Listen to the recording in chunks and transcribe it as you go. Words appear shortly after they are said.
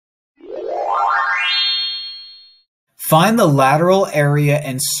Find the lateral area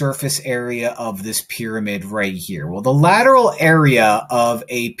and surface area of this pyramid right here. Well, the lateral area of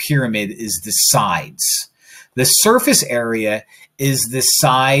a pyramid is the sides. The surface area is the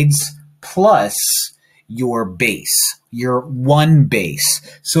sides plus your base, your one base.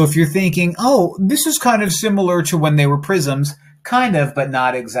 So if you're thinking, oh, this is kind of similar to when they were prisms, kind of, but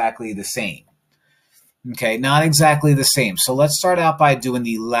not exactly the same. Okay, not exactly the same. So let's start out by doing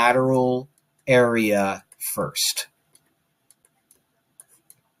the lateral area first.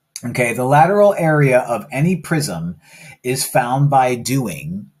 Okay, the lateral area of any prism is found by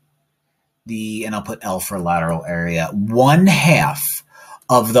doing and I'll put L for lateral area, 1/2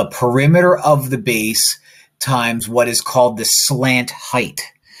 of the perimeter of the base times what is called the slant height.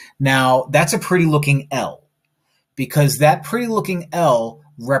 Now, that's a pretty looking L, because that pretty looking L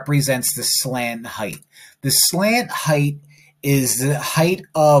represents the slant height. The slant height is the height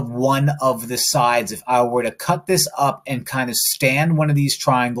of one of the sides if I were to cut this up and kind of stand one of these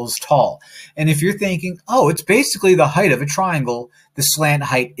triangles tall. And if you're thinking, oh, it's basically the height of a triangle, the slant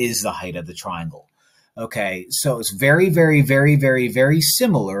height is the height of the triangle. Okay, so it's very, very, very, very, very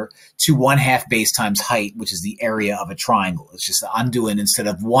similar to 1/2 base times height, which is the area of a triangle. It's just that I'm doing, instead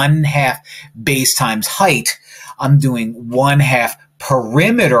of 1/2 base times height, I'm doing 1/2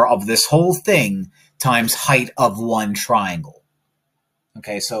 perimeter of this whole thing times height of one triangle.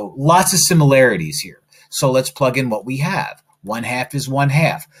 Okay, so lots of similarities here. So let's plug in what we have. 1/2 is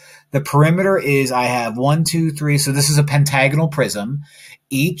 1/2. The perimeter is, I have 1, 2, 3. So this is a pentagonal prism.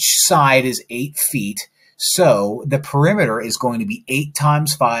 Each side is 8 feet. So the perimeter is going to be 8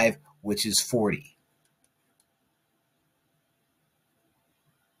 times 5, which is 40.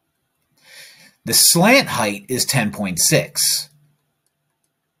 The slant height is 10.6.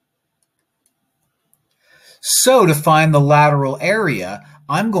 So to find the lateral area,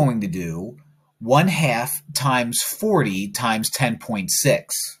 I'm going to do 1/2 times 40 times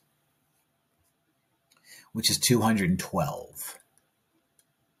 10.6, which is 212.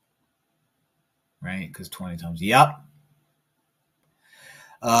 Right? Because 20 times, yep.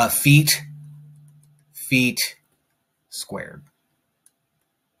 Feet squared,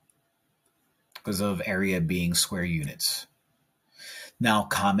 because of area being square units. Now,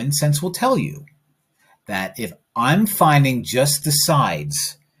 common sense will tell you that if I'm finding just the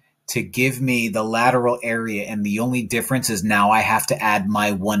sides to give me the lateral area and the only difference is now I have to add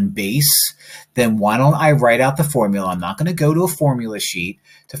my one base, then why don't I write out the formula? I'm not going to go to a formula sheet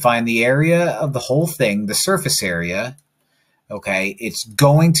to find the area of the whole thing, the surface area. Okay, it's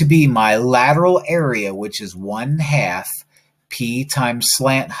going to be my lateral area, which is 1/2 P times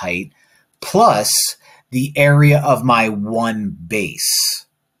slant height plus the area of my one base.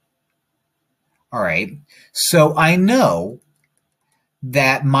 All right, so I know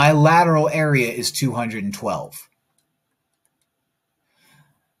that my lateral area is 212.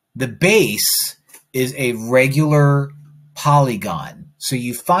 The base is a regular polygon. So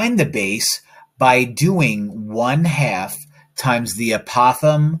you find the base by doing 1/2 times the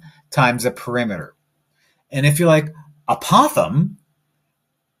apothem times the perimeter. And if you're like, apothem?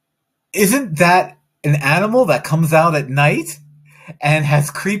 Isn't that an animal that comes out at night and has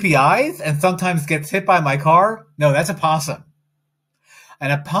creepy eyes and sometimes gets hit by my car? No, that's a possum. An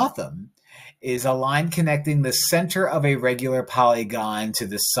apothem is a line connecting the center of a regular polygon to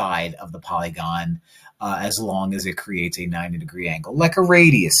the side of the polygon, as long as it creates a 90-degree angle, like a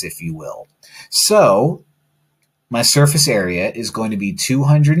radius, if you will. So my surface area is going to be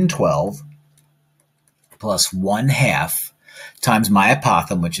 212 plus 1/2 times my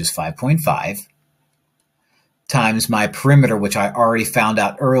apothem, which is 5.5, times my perimeter, which I already found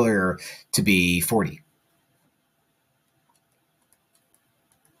out earlier to be 40.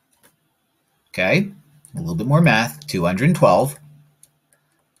 Okay, a little bit more math. 212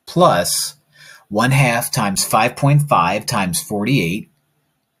 plus 1/2 times 5.5 times 48,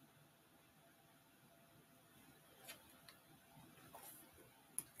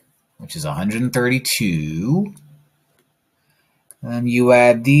 which is 132. And you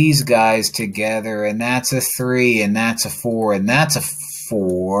add these guys together, and that's a 3, and that's a 4, and that's a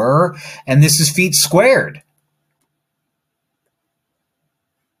 4, and this is feet squared.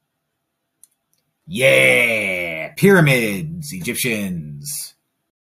 Yeah, pyramids, Egyptians.